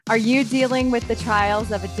Are you dealing with the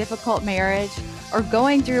trials of a difficult marriage or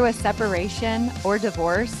going through a separation or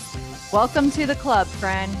divorce? Welcome to the club,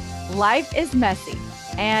 friend. Life is messy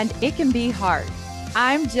and it can be hard.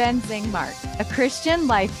 I'm Jen Zingmark, a Christian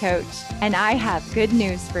life coach, and I have good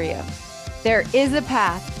news for you. There is a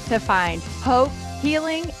path to find hope,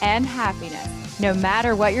 healing, and happiness, no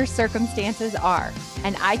matter what your circumstances are,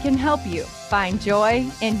 and I can help you find joy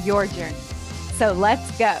in your journey. So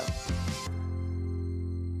let's go.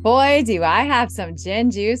 Boy, do I have some gin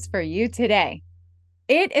juice for you today.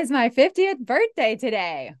 It is my 50th birthday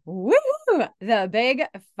today. Woo! The big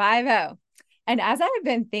 50. And as I have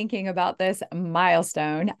been thinking about this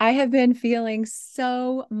milestone, I have been feeling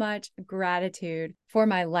so much gratitude for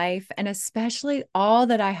my life and especially all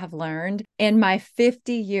that I have learned in my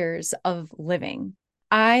 50 years of living.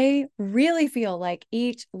 I really feel like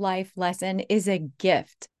each life lesson is a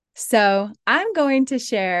gift. So I'm going to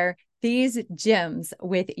share these gems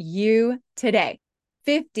with you today.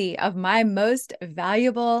 50 of my most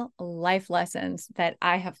valuable life lessons that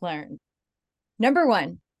I have learned. Number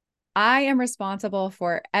 1, I am responsible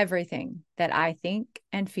for everything that I think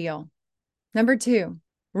and feel. Number 2,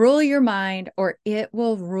 rule your mind or it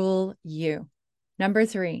will rule you. Number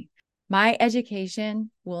 3, my education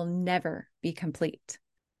will never be complete.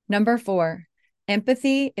 Number 4,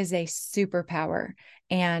 empathy is a superpower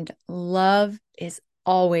and love is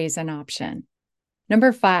always an option.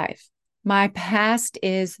 Number 5, my past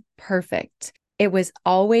is perfect. It was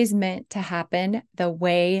always meant to happen the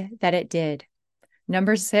way that it did.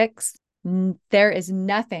 Number 6, there is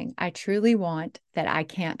nothing I truly want that I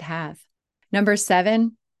can't have. Number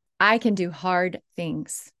 7, I can do hard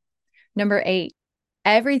things. Number 8,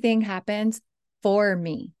 everything happens for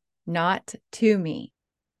me, not to me.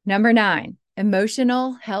 Number 9,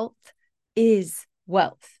 emotional health is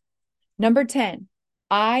wealth. Number 10,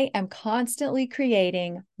 I am constantly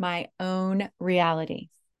creating my own reality.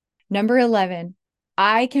 Number 11,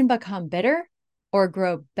 I can become bitter or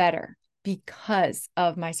grow better because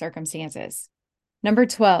of my circumstances. Number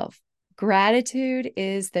 12, gratitude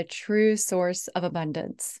is the true source of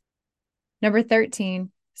abundance. Number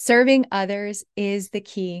 13, serving others is the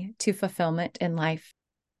key to fulfillment in life.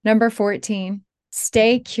 Number 14,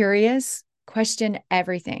 stay curious, question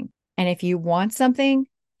everything. And if you want something,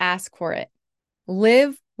 ask for it.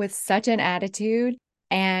 Live with such an attitude,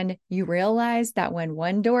 and you realize that when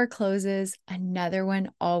one door closes, another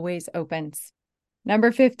one always opens.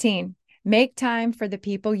 Number 15, make time for the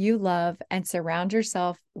people you love and surround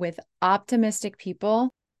yourself with optimistic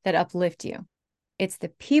people that uplift you. It's the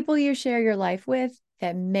people you share your life with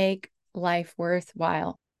that make life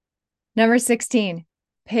worthwhile. Number 16,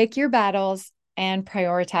 pick your battles and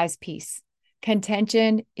prioritize peace.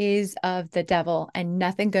 Contention is of the devil and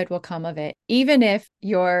nothing good will come of it, even if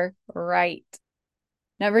you're right.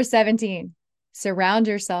 Number 17, surround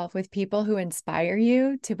yourself with people who inspire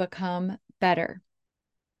you to become better.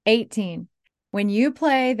 18, when you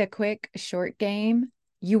play the quick, short game,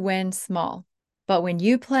 you win small. But when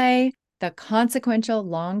you play the consequential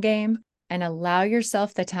long game and allow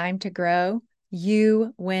yourself the time to grow,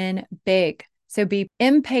 you win big. So be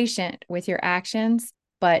impatient with your actions,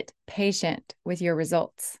 but patient with your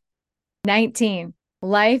results. 19,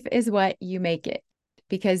 life is what you make it,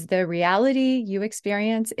 because the reality you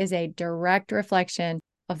experience is a direct reflection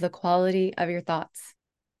of the quality of your thoughts.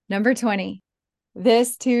 Number 20,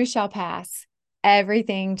 this too shall pass.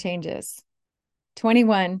 Everything changes.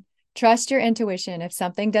 21, trust your intuition. If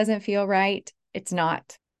something doesn't feel right, it's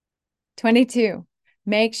not. 22,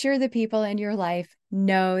 make sure the people in your life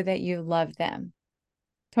know that you love them.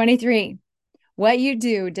 23, what you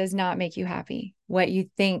do does not make you happy. What you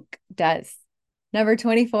think does. Number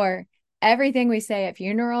 24, everything we say at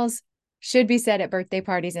funerals should be said at birthday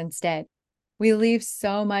parties instead. We leave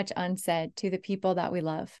so much unsaid to the people that we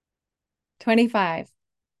love. 25,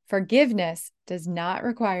 forgiveness does not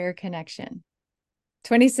require connection.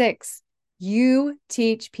 26, you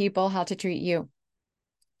teach people how to treat you.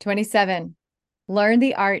 27, learn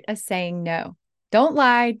the art of saying no. Don't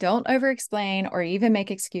lie, don't over-explain, or even make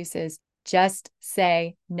excuses. Just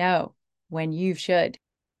say no when you should.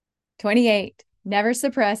 28, never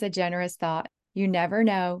suppress a generous thought. You never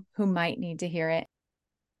know who might need to hear it.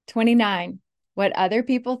 29, what other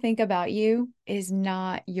people think about you is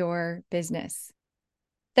not your business.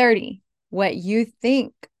 30, what you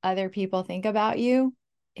think other people think about you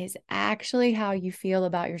is actually how you feel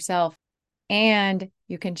about yourself, and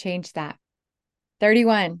you can change that.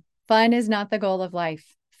 31, fun is not the goal of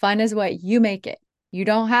life. Fun is what you make it. You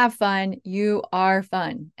don't have fun, you are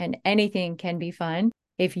fun, and anything can be fun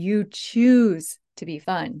if you choose to be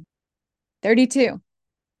fun. 32,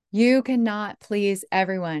 You cannot please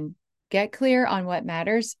everyone. Get clear on what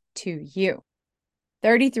matters to you.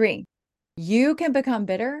 33, you can become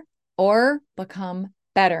bitter or become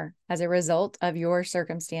better as a result of your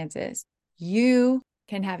circumstances. You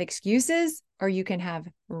can have excuses or you can have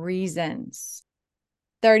reasons.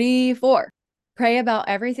 34, pray about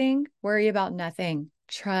everything, worry about nothing.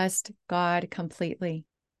 Trust God completely.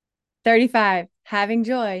 35, having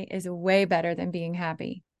joy is way better than being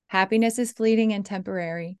happy. Happiness is fleeting and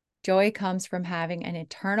temporary. Joy comes from having an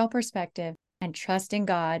eternal perspective and trusting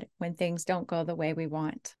God when things don't go the way we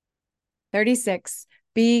want. 36,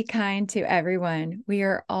 be kind to everyone. We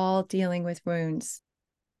are all dealing with wounds.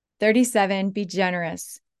 37, be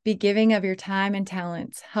generous. Be giving of your time and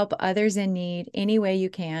talents. Help others in need any way you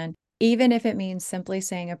can, even if it means simply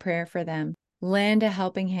saying a prayer for them. Lend a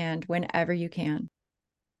helping hand whenever you can.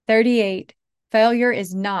 38, failure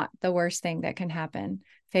is not the worst thing that can happen.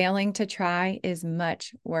 Failing to try is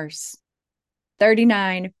much worse.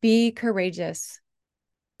 39, be courageous.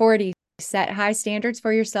 40, set high standards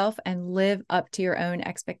for yourself and live up to your own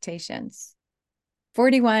expectations.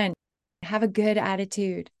 41, have a good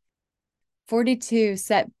attitude. 42,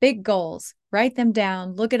 set big goals, write them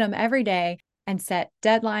down, look at them every day, and set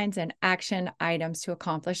deadlines and action items to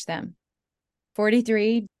accomplish them.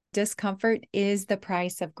 43, discomfort is the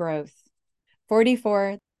price of growth.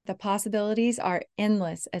 44, the possibilities are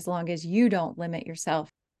endless as long as you don't limit yourself.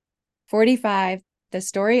 45, the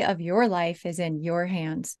story of your life is in your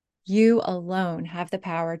hands. You alone have the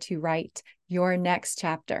power to write your next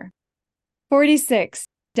chapter. 46,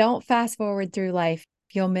 don't fast forward through life.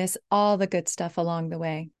 You'll miss all the good stuff along the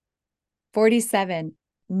way. 47,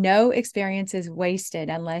 no experience is wasted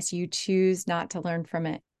unless you choose not to learn from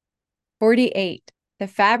it. 48, the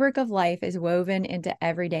fabric of life is woven into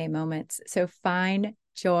everyday moments, so find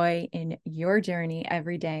joy in your journey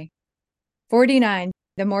every day. 49,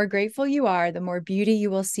 the more grateful you are, the more beauty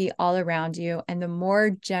you will see all around you, and the more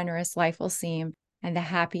generous life will seem, and the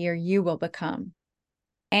happier you will become.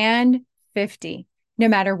 And 50, no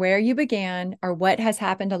matter where you began or what has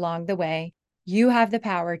happened along the way, you have the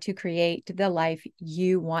power to create the life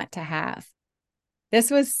you want to have. This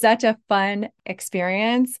was such a fun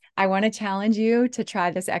experience. I want to challenge you to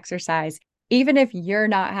try this exercise. Even if you're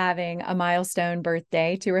not having a milestone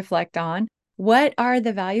birthday to reflect on, what are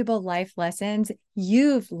the valuable life lessons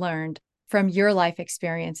you've learned from your life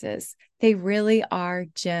experiences? They really are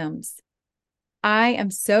gems. I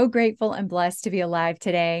am so grateful and blessed to be alive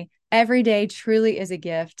today. Every day truly is a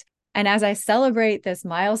gift. And as I celebrate this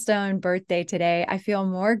milestone birthday today, I feel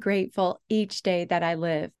more grateful each day that I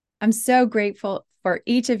live. I'm so grateful for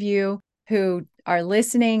each of you who are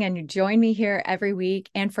listening and you join me here every week,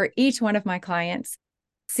 and for each one of my clients.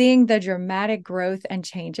 Seeing the dramatic growth and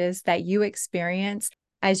changes that you experience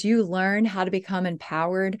as you learn how to become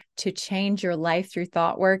empowered to change your life through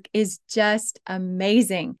thought work is just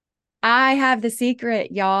amazing. I have the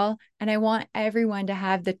secret, y'all, and I want everyone to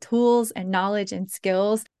have the tools and knowledge and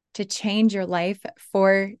skills to change your life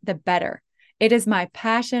for the better. It is my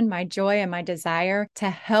passion, my joy, and my desire to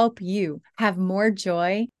help you have more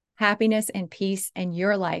joy, happiness, and peace in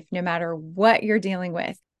your life, no matter what you're dealing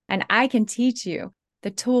with. And I can teach you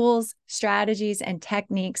the tools, strategies, and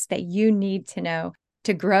techniques that you need to know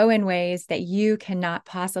to grow in ways that you cannot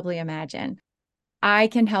possibly imagine. I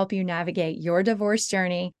can help you navigate your divorce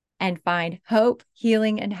journey and find hope,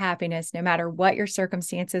 healing, and happiness no matter what your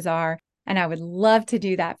circumstances are. And I would love to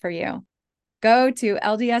do that for you. Go to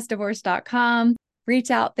ldsdivorce.com,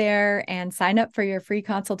 reach out there and sign up for your free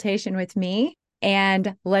consultation with me.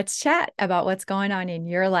 And let's chat about what's going on in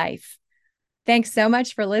your life. Thanks so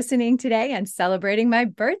much for listening today and celebrating my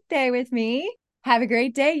birthday with me. Have a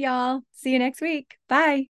great day, y'all. See you next week.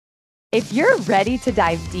 Bye. If you're ready to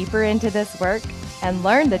dive deeper into this work and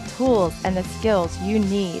learn the tools and the skills you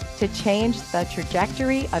need to change the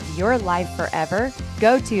trajectory of your life forever,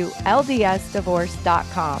 go to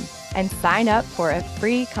ldsdivorce.com and sign up for a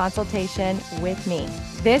free consultation with me.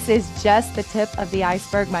 This is just the tip of the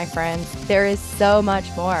iceberg, my friends. There is so much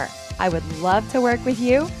more. I would love to work with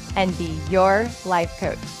you and be your life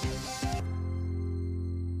coach.